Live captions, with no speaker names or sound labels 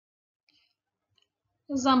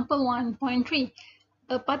Example 1.3.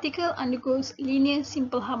 A particle undergoes linear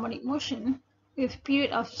simple harmonic motion with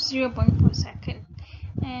period of 0.4 second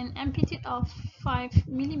and amplitude of 5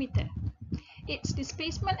 mm. Its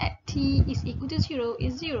displacement at t is equal to 0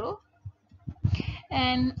 is 0,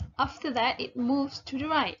 and after that it moves to the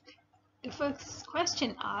right. The first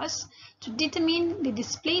question asks to determine the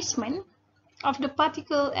displacement of the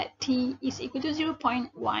particle at t is equal to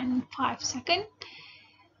 0.15 second.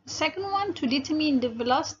 The second one, to determine the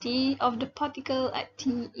velocity of the particle at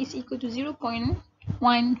t is equal to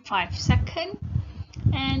 0.15 second.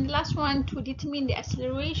 And the last one, to determine the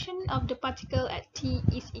acceleration of the particle at t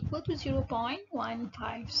is equal to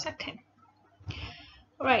 0.15 second.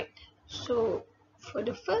 Alright, so for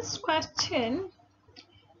the first question,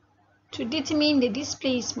 to determine the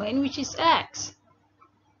displacement, which is x,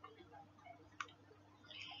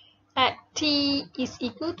 at t is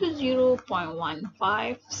equal to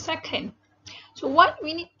 0.15 second. So what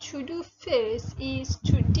we need to do first is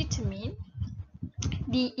to determine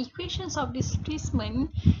the equations of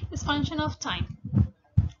displacement as function of time.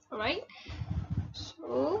 Alright,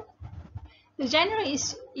 so the general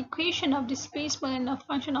equation of displacement of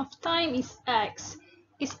function of time is x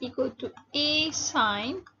is equal to a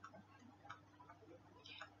sine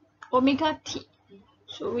omega t.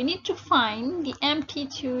 So we need to find the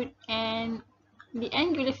amplitude and the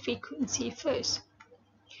angular frequency first.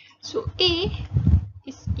 So a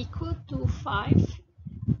is equal to 5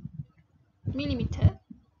 mm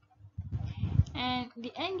and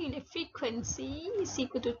the angular frequency is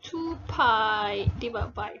equal to 2 pi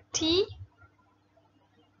divided by t.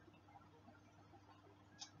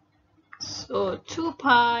 So 2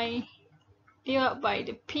 pi divided by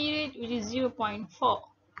the period, which is 0.4.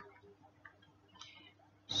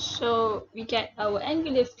 So we get our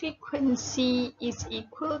angular frequency is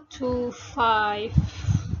equal to 5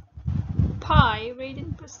 pi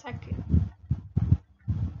radian per second.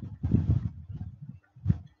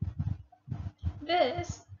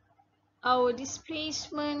 Thus, our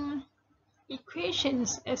displacement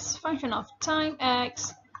equations as function of time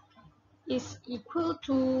x is equal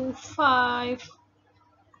to 5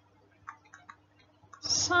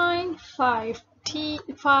 sine 5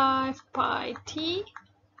 pi t,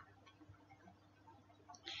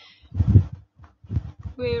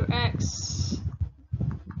 where x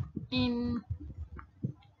in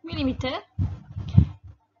millimeter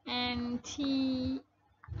and t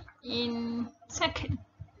in second.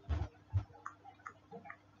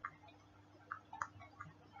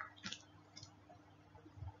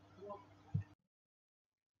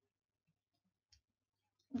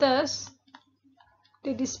 Thus,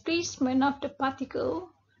 the displacement of the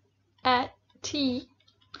particle at t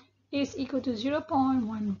is equal to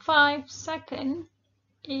 0.15 second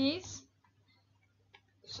is,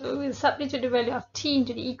 so we'll substitute the value of t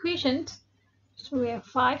into the equations. So we have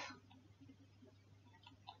 5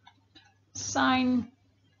 sine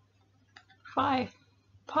 5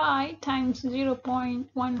 pi times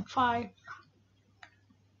 0.15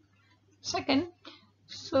 second.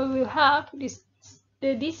 So we'll have this,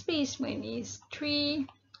 the displacement is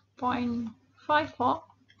 3.54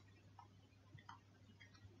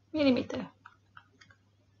 millimeter.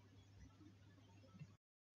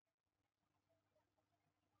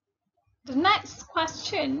 The next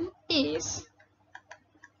question is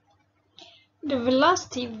the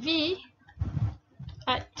velocity v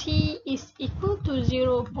at t is equal to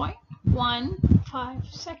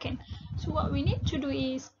 0.15 second. So what we need to do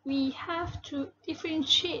is we have to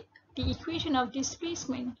differentiate the equation of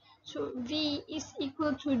displacement. So v is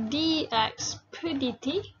equal to dx per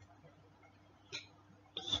dt.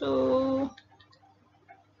 So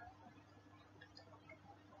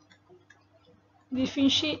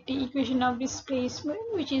differentiate the equation of displacement,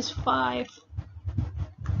 which is 5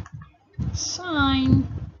 sine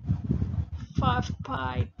 5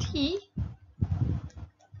 pi t.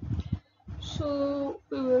 So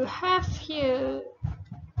we will have here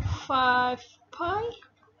 5 pi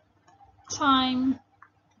times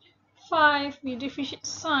 5, we differentiate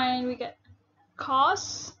sine, we get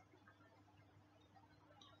cos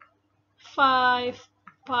 5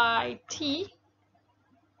 pi t.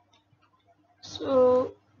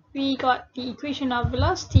 So we got the equation of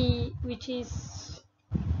velocity, which is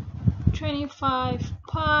 25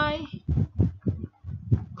 pi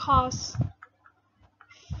cos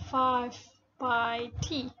 5 pi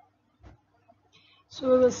t.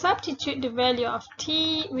 So we will substitute the value of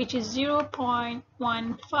t, which is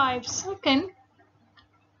 0.15 second.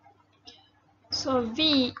 So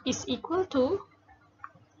v is equal to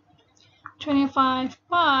 25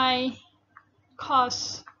 pi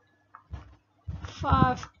cos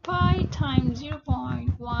 5 pi times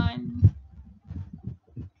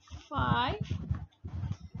 0.15.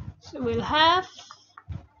 So we'll have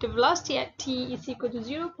the velocity at t is equal to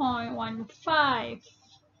 0.15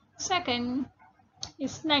 second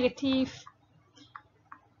is negative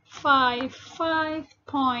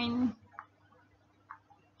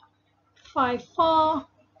 55.54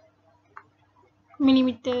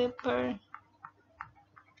 millimeter per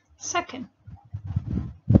second.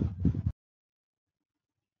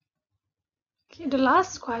 Okay, the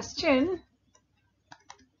last question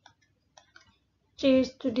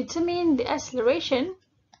is to determine the acceleration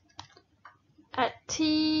at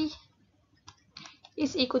t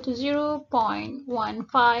is equal to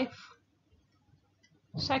 0.15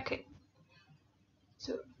 second.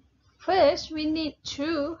 So first we need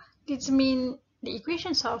to determine the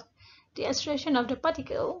equations of the acceleration of the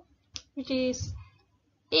particle, which is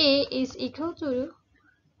a is equal to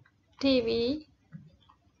dv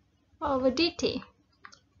over dt.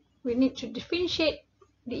 We need to differentiate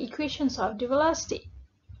the equations of the velocity,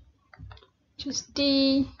 which is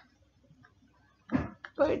d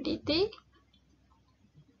per dt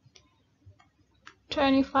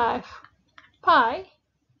 25 pi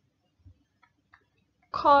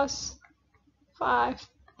cos 5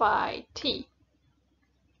 pi t.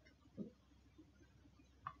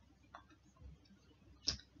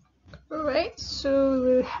 Alright, so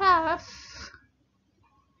we'll have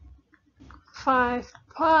 5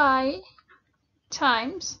 pi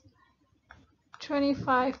times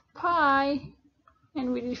 25 pi,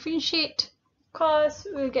 and we differentiate cos,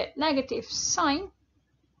 we'll get negative sign.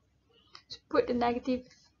 So put the negative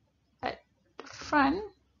at the front,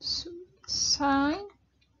 so sine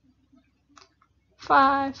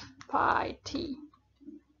 5 pi t.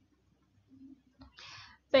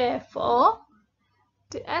 Therefore,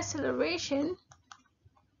 the acceleration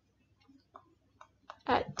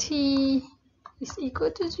at t is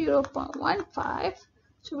equal to 0.15.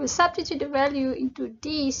 So we'll substitute the value into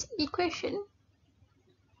this equation.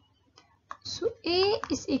 So a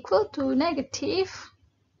is equal to negative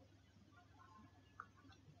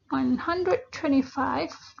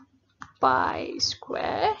 125 pi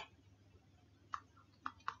square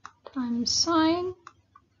times sine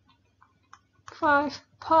 5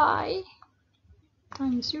 pi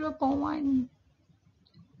times 0.1.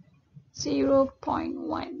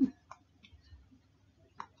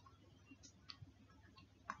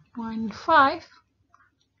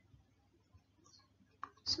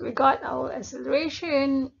 So we got our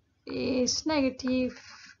acceleration is negative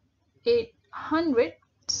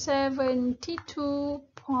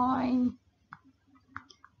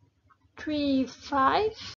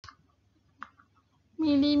 872.35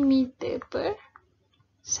 millimeter per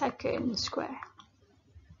second square.